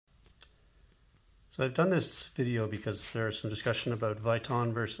So I've done this video because there's some discussion about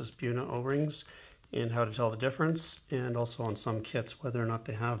Viton versus Buna O-rings and how to tell the difference, and also on some kits whether or not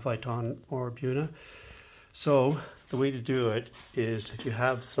they have Viton or Buna. So the way to do it is if you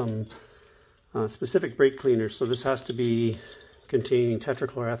have some specific brake cleaners, so this has to be containing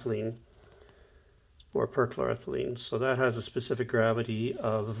tetrachloroethylene or perchloroethylene. So that has a specific gravity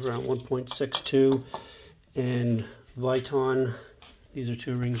of around 1.62, and Viton, these are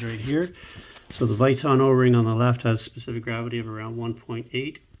two rings right here. So the Viton O-ring on the left has specific gravity of around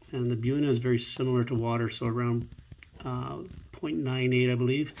 1.8, and the Buna is very similar to water, so around 0.98, I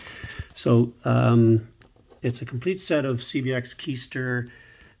believe. So it's a complete set of CBX Keyster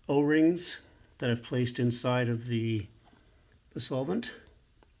O-rings that I've placed inside of the solvent,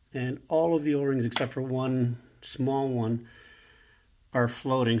 and all of the O-rings except for one small one are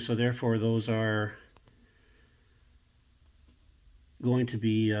floating, so therefore those are going to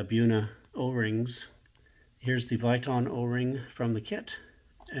be Buna O-rings. Here's the Viton O-ring from the kit,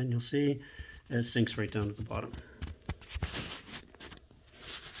 and you'll see it sinks right down to the bottom.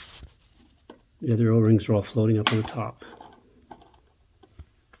 The other O-rings are all floating up on the top.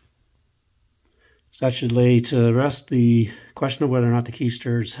 So that should lay to rest the question of whether or not the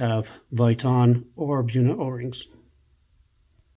Keysters have Viton or Buna O-rings.